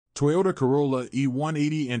Toyota Corolla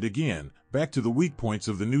E180. And again, back to the weak points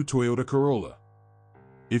of the new Toyota Corolla.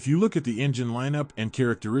 If you look at the engine lineup and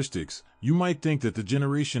characteristics, you might think that the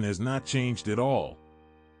generation has not changed at all.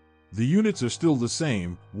 The units are still the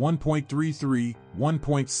same: 1.33,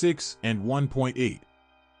 1.6, and 1.8.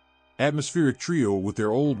 Atmospheric trio with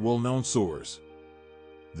their old well-known soars.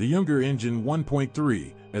 The younger engine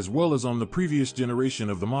 1.3, as well as on the previous generation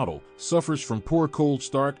of the model, suffers from poor cold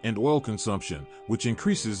start and oil consumption, which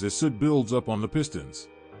increases as soot builds up on the pistons.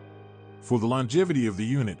 For the longevity of the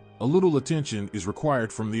unit, a little attention is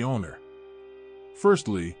required from the owner.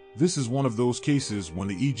 Firstly, this is one of those cases when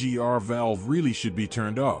the EGR valve really should be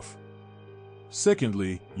turned off.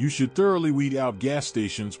 Secondly, you should thoroughly weed out gas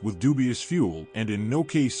stations with dubious fuel and in no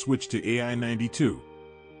case switch to AI92.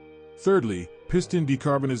 Thirdly, piston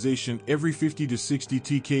decarbonization every 50 to 60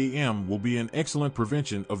 TKM will be an excellent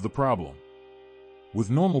prevention of the problem. With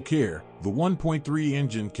normal care, the 1.3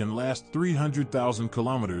 engine can last 300,000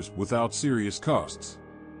 kilometers without serious costs.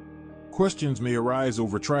 Questions may arise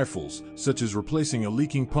over trifles, such as replacing a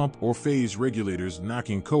leaking pump or phase regulators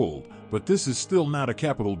knocking cold, but this is still not a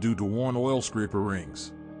capital due to worn oil scraper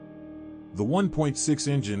rings. The 1.6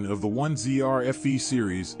 engine of the 1ZR FE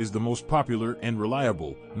series is the most popular and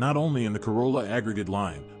reliable, not only in the Corolla aggregate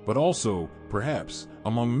line, but also, perhaps,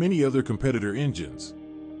 among many other competitor engines.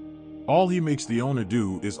 All he makes the owner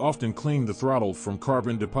do is often clean the throttle from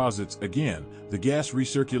carbon deposits. Again, the gas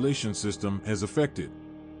recirculation system has affected.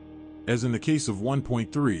 As in the case of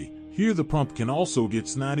 1.3, here the pump can also get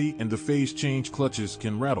snotty and the phase change clutches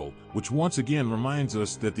can rattle, which once again reminds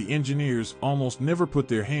us that the engineers almost never put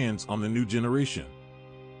their hands on the new generation.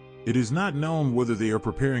 It is not known whether they are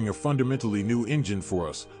preparing a fundamentally new engine for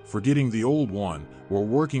us, forgetting the old one, or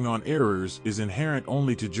working on errors is inherent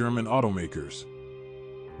only to German automakers.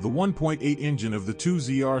 The 1.8 engine of the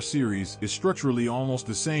 2ZR series is structurally almost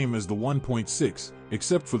the same as the 1.6,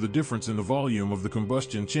 except for the difference in the volume of the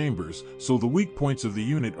combustion chambers, so the weak points of the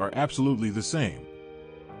unit are absolutely the same.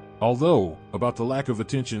 Although, about the lack of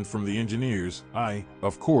attention from the engineers, I,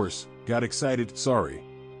 of course, got excited. Sorry.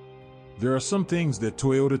 There are some things that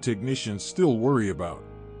Toyota technicians still worry about.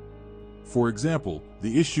 For example,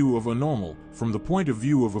 the issue of a normal, from the point of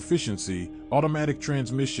view of efficiency, automatic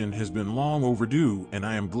transmission has been long overdue, and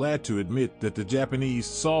I am glad to admit that the Japanese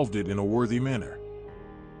solved it in a worthy manner.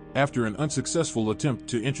 After an unsuccessful attempt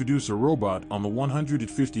to introduce a robot on the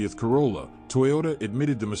 150th Corolla, Toyota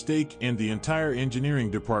admitted the mistake and the entire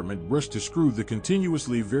engineering department rushed to screw the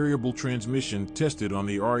continuously variable transmission tested on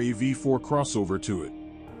the RAV4 crossover to it.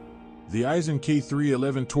 The Aisin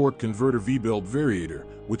K311 torque converter V-belt variator,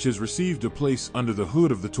 which has received a place under the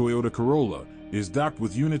hood of the Toyota Corolla, is docked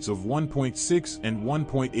with units of 1.6 and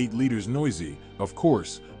 1.8 liters. Noisy, of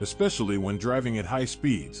course, especially when driving at high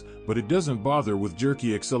speeds, but it doesn't bother with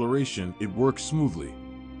jerky acceleration. It works smoothly.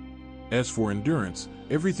 As for endurance,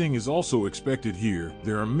 everything is also expected here.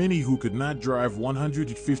 There are many who could not drive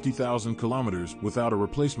 150,000 kilometers without a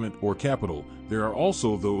replacement or capital. There are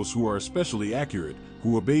also those who are especially accurate,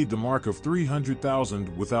 who obeyed the mark of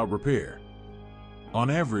 300,000 without repair. On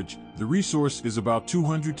average, the resource is about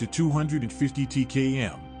 200 to 250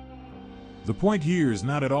 TKM. The point here is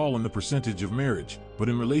not at all in the percentage of marriage, but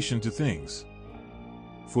in relation to things.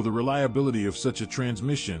 For the reliability of such a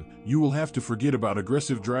transmission, you will have to forget about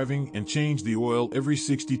aggressive driving and change the oil every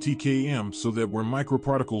 60 TKM so that where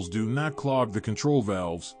microparticles do not clog the control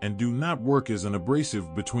valves and do not work as an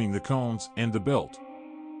abrasive between the cones and the belt.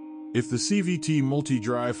 If the CVT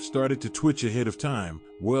multi-drive started to twitch ahead of time,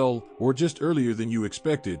 well, or just earlier than you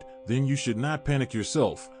expected, then you should not panic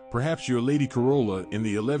yourself. Perhaps your Lady Corolla in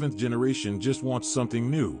the 11th generation just wants something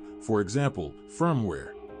new, for example,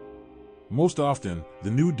 firmware. Most often,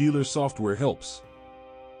 the new dealer software helps.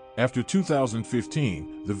 After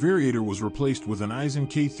 2015, the variator was replaced with an Aisin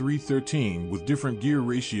K313 with different gear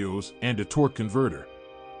ratios and a torque converter.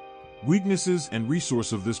 Weaknesses and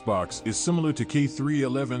resource of this box is similar to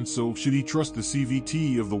K311, so should he trust the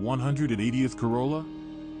CVT of the 180th Corolla?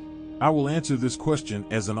 I will answer this question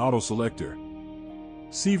as an auto selector.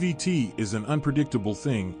 CVT is an unpredictable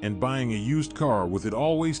thing, and buying a used car with it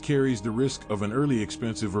always carries the risk of an early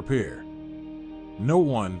expensive repair. No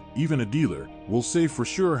one, even a dealer, will say for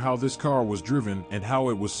sure how this car was driven and how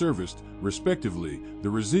it was serviced, respectively. The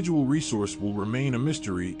residual resource will remain a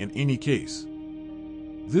mystery in any case.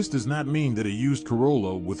 This does not mean that a used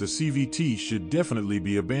Corolla with a CVT should definitely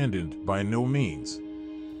be abandoned, by no means.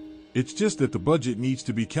 It's just that the budget needs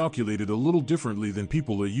to be calculated a little differently than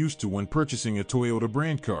people are used to when purchasing a Toyota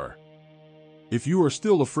brand car. If you are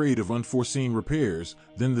still afraid of unforeseen repairs,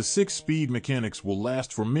 then the 6-speed mechanics will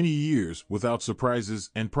last for many years without surprises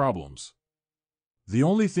and problems. The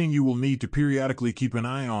only thing you will need to periodically keep an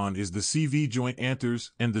eye on is the CV joint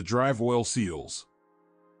anthers and the drive oil seals.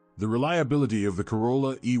 The reliability of the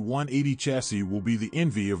Corolla E180 chassis will be the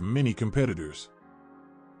envy of many competitors.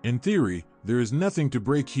 In theory, there is nothing to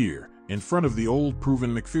break here. In front of the old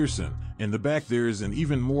proven McPherson, in the back there is an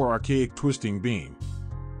even more archaic twisting beam.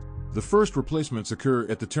 The first replacements occur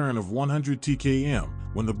at the turn of 100 TKM.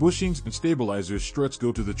 When the bushings and stabilizers struts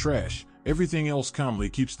go to the trash, everything else calmly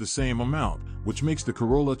keeps the same amount, which makes the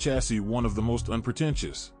Corolla chassis one of the most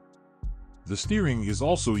unpretentious. The steering is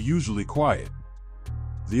also usually quiet.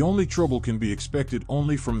 The only trouble can be expected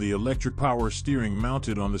only from the electric power steering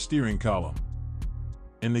mounted on the steering column.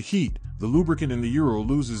 In the heat, the lubricant in the Euro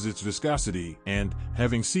loses its viscosity and,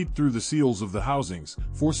 having seeped through the seals of the housings,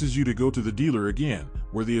 forces you to go to the dealer again,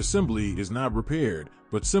 where the assembly is not repaired,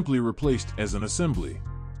 but simply replaced as an assembly.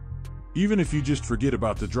 Even if you just forget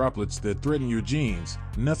about the droplets that threaten your jeans,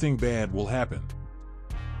 nothing bad will happen.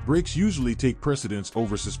 Brakes usually take precedence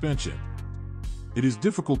over suspension. It is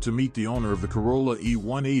difficult to meet the owner of the Corolla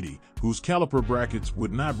E180, whose caliper brackets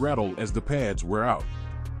would not rattle as the pads wear out.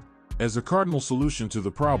 As a cardinal solution to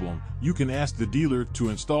the problem, you can ask the dealer to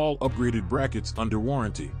install upgraded brackets under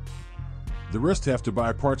warranty. The rest have to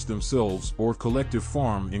buy parts themselves or collective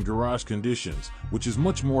farm in garage conditions, which is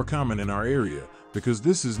much more common in our area, because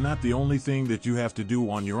this is not the only thing that you have to do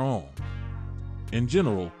on your own. In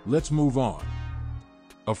general, let's move on.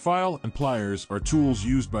 A file and pliers are tools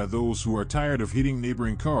used by those who are tired of hitting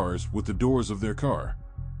neighboring cars with the doors of their car.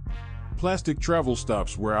 Plastic travel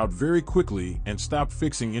stops wear out very quickly and stop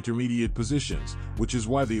fixing intermediate positions, which is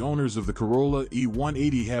why the owners of the Corolla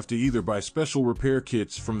E180 have to either buy special repair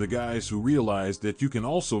kits from the guys who realize that you can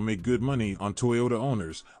also make good money on Toyota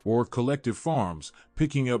owners, or collective farms,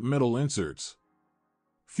 picking up metal inserts.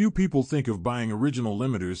 Few people think of buying original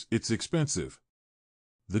limiters. It's expensive.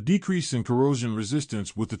 The decrease in corrosion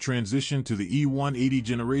resistance with the transition to the E180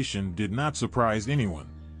 generation did not surprise anyone.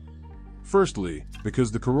 Firstly,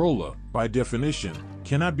 because the Corolla, by definition,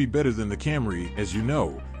 cannot be better than the Camry. As you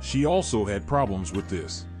know, she also had problems with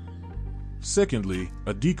this. Secondly,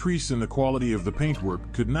 a decrease in the quality of the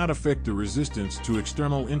paintwork could not affect the resistance to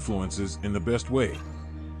external influences in the best way.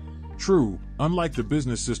 True, unlike the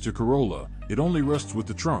business sister Corolla, it only rusts with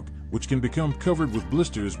the trunk, which can become covered with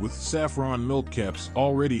blisters with saffron milk caps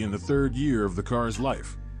already in the third year of the car's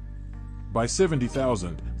life. By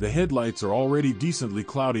 70,000, the headlights are already decently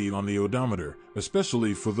cloudy on the odometer,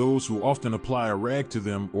 especially for those who often apply a rag to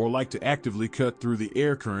them or like to actively cut through the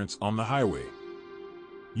air currents on the highway.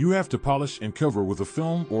 You have to polish and cover with a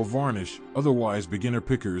film or varnish, otherwise beginner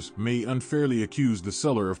pickers may unfairly accuse the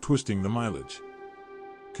seller of twisting the mileage.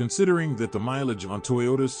 Considering that the mileage on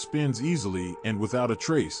Toyotas spins easily and without a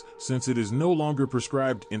trace, since it is no longer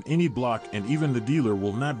prescribed in any block and even the dealer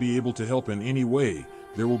will not be able to help in any way,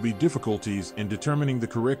 there will be difficulties in determining the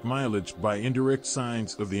correct mileage by indirect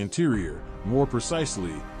signs of the interior. More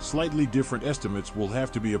precisely, slightly different estimates will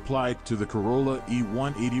have to be applied to the Corolla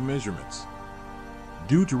E180 measurements.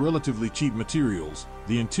 Due to relatively cheap materials,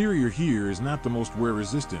 the interior here is not the most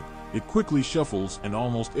wear-resistant. It quickly shuffles and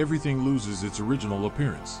almost everything loses its original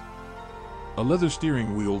appearance. A leather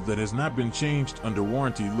steering wheel that has not been changed under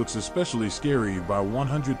warranty looks especially scary by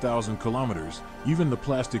 100,000 kilometers. Even the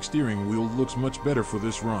plastic steering wheel looks much better for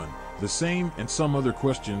this run. The same and some other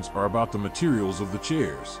questions are about the materials of the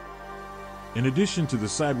chairs. In addition to the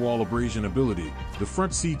sidewall abrasion ability, the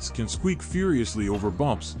front seats can squeak furiously over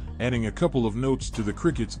bumps, adding a couple of notes to the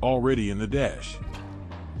crickets already in the dash.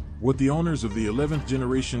 What the owners of the 11th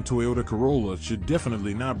generation Toyota Corolla should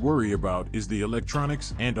definitely not worry about is the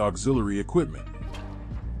electronics and auxiliary equipment.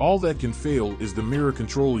 All that can fail is the mirror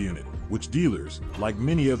control unit, which dealers, like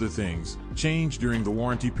many other things, change during the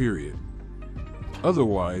warranty period.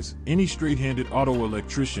 Otherwise, any straight-handed auto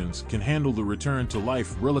electricians can handle the return to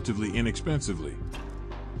life relatively inexpensively.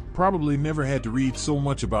 Probably never had to read so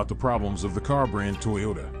much about the problems of the car brand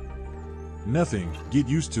Toyota. Nothing, get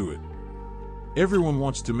used to it. Everyone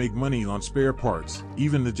wants to make money on spare parts,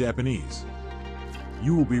 even the Japanese.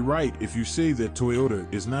 You will be right if you say that Toyota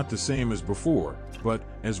is not the same as before, but,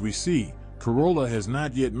 as we see, Corolla has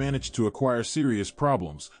not yet managed to acquire serious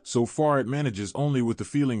problems. So far it manages only with the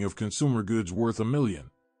feeling of consumer goods worth $1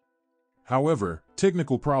 million. However,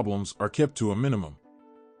 technical problems are kept to a minimum.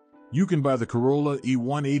 You can buy the Corolla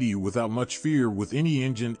E180 without much fear with any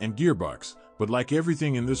engine and gearbox, but like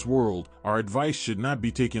everything in this world, our advice should not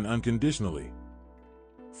be taken unconditionally.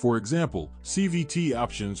 For example, CVT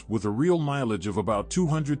options with a real mileage of about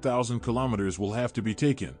 200,000 kilometers will have to be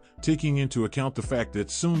taken, taking into account the fact that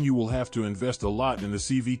soon you will have to invest a lot in the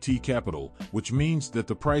CVT capital, which means that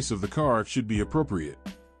the price of the car should be appropriate.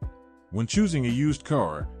 When choosing a used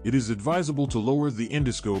car, it is advisable to lower the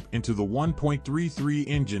endoscope into the 1.33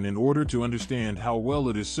 engine in order to understand how well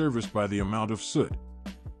it is serviced by the amount of soot.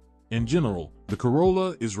 In general, the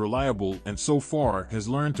Corolla is reliable and so far has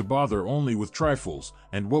learned to bother only with trifles,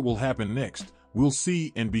 and what will happen next, we'll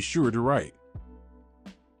see and be sure to write.